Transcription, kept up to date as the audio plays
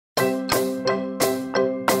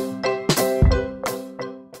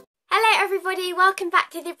everybody, welcome back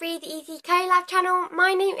to the Breathe Easy collab channel.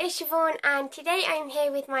 My name is Siobhan and today I'm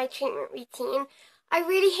here with my treatment routine. I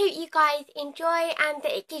really hope you guys enjoy and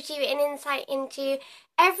that it gives you an insight into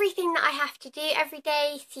everything that I have to do every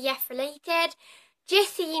day, CF related.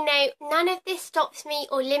 Just so you know, none of this stops me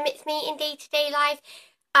or limits me in day-to-day life.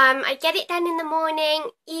 I get it done in the morning,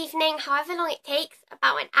 evening, however long it takes,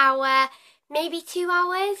 about an hour, maybe 2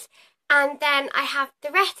 hours. And then I have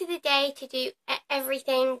the rest of the day to do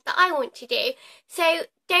everything that I want to do. So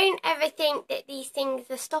don't ever think that these things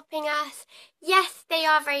are stopping us. Yes, they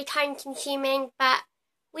are very time consuming, but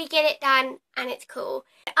we get it done and it's cool.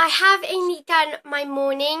 I have only done my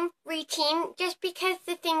morning routine just because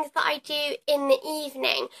the things that I do in the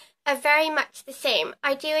evening are very much the same.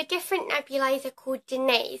 I do a different nebulizer called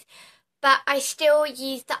Danae's, but I still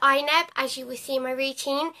use the iNeb, as you will see in my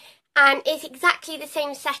routine. And it's exactly the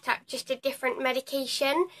same setup, just a different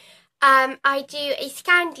medication. I do a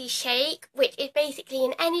Scandi shake, which is basically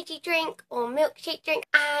an energy drink or milkshake drink,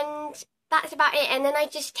 and that's about it. And then I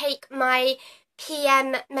just take my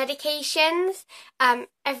PM medications,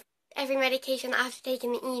 every medication that I have to take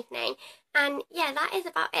in the evening. And yeah, that is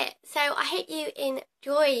about it. So I hope you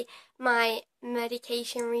enjoy my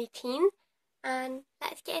medication routine, and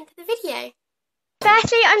let's get into the video.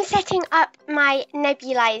 Firstly, I'm setting up my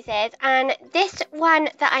nebulizers, and this one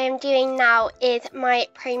that I am doing now is my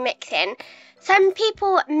Promixin. Some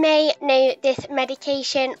people may know this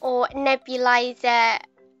medication or nebulizer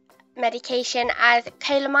medication as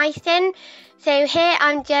colamycin. So here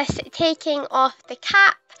I'm just taking off the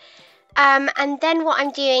cap, and then what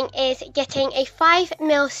I'm doing is getting a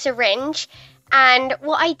 5ml syringe, and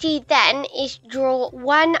what I do then is draw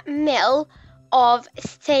 1 ml of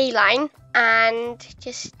saline, and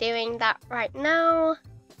just doing that right now.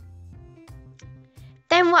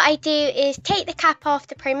 Then what I do is take the cap off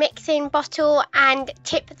the Promixin bottle and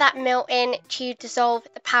tip that ml in to dissolve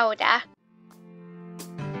the powder.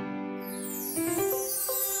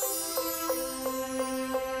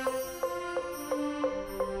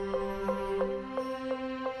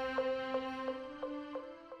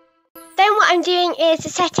 Then what I'm doing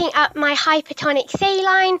is setting up my hypertonic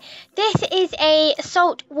saline. This is a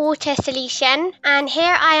salt water solution, and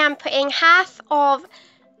here I am putting half of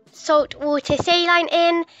salt water saline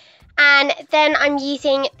in, and then I'm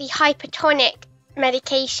using the hypertonic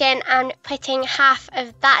medication and putting half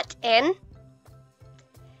of that in.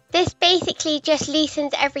 This basically just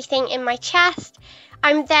loosens everything in my chest.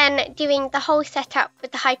 I'm then doing the whole setup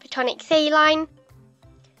with the hypertonic saline,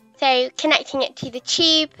 so connecting it to the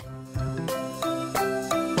tube.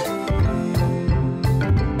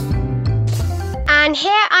 And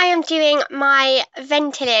here I am doing my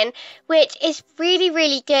Ventolin, which is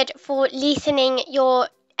really good for loosening your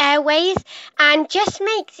airways and just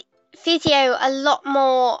makes physio a lot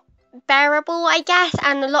more bearable, I guess,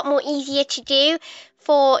 and a lot more easier to do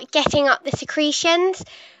for getting up the secretions.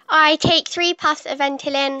 I take 3 puffs of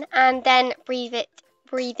Ventolin and then breathe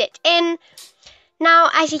it in.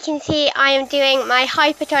 Now, as you can see, I am doing my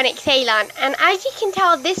hypertonic saline, and as you can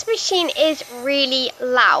tell, this machine is really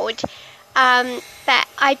loud. But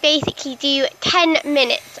I basically do 10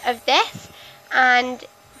 minutes of this, and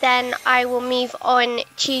then I will move on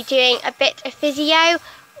to doing a bit of physio,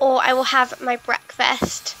 or I will have my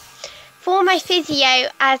breakfast. For my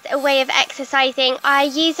physio, as a way of exercising, I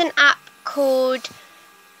use an app called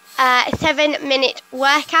 7-Minute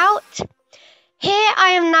Workout. Here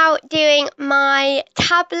I am now doing my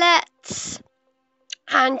tablets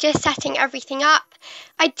and just setting everything up.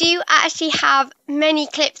 I do actually have many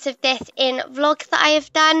clips of this in vlogs that I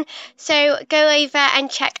have done, so go over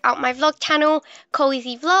and check out my vlog channel,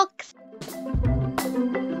 Cozy Vlogs.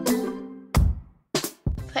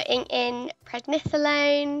 Putting in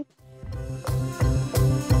prednisolone.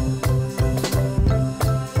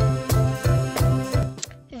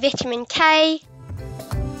 Vitamin K.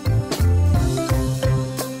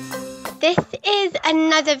 This is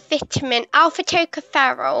another vitamin, alpha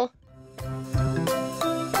tocopherol.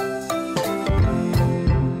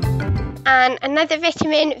 And another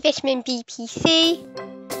vitamin, vitamin BPC.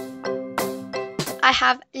 I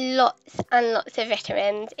have lots and lots of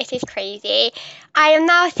vitamins. It is crazy. I am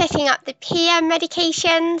now setting up the PM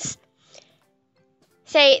medications.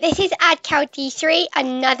 So this is Adcal D3,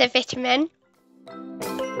 another vitamin.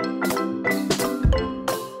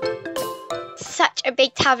 Such a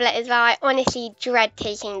big tablet as well. I honestly dread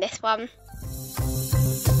taking this one.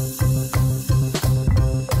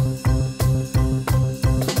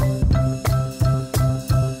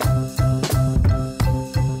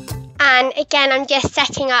 And again, I'm just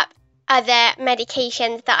setting up other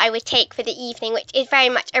medications that I would take for the evening, which is very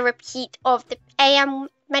much a repeat of the AM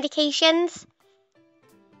medications.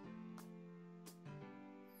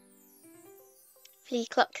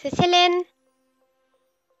 Flucloxacillin,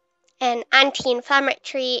 an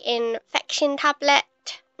anti-inflammatory infection tablet,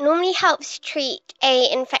 normally helps treat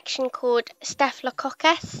an infection called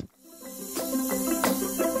Staphylococcus.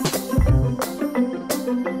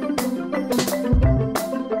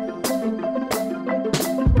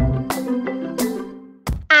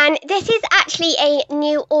 And this is actually a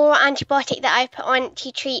new oral antibiotic that I put on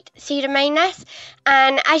to treat Pseudomonas.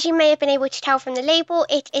 And as you may have been able to tell from the label,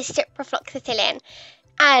 it is ciprofloxacillin.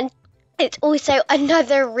 And it's also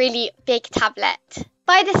another really big tablet.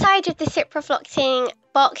 By the side of the ciprofloxacin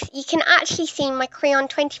box, you can actually see my Creon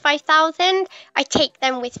 25,000. I take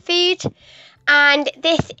them with food. And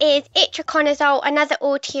this is itraconazole, another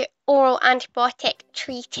oral antibiotic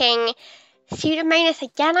treating Pseudomonas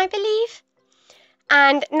again, I believe.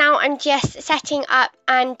 And now I'm just setting up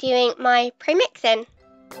and doing my Promixin.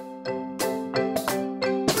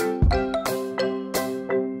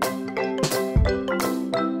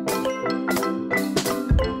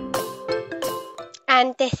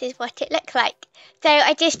 And this is what it looks like. So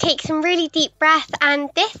I just take some really deep breaths, and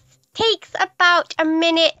this takes about a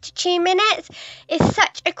minute to 2 minutes. It's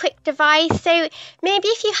such a quick device, so maybe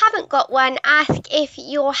if you haven't got one, ask if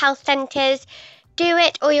your health centres do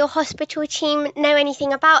it or your hospital team know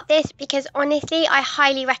anything about this, because honestly I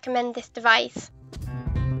highly recommend this device.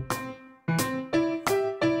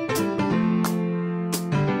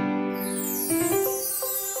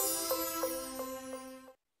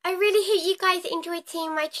 I really hope you guys enjoyed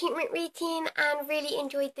seeing my treatment routine and really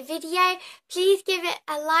enjoyed the video. Please give it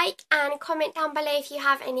a like and comment down below if you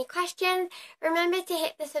have any questions. Remember to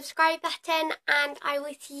hit the subscribe button, and I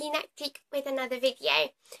will see you next week with another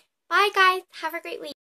video. Bye guys, have a great week.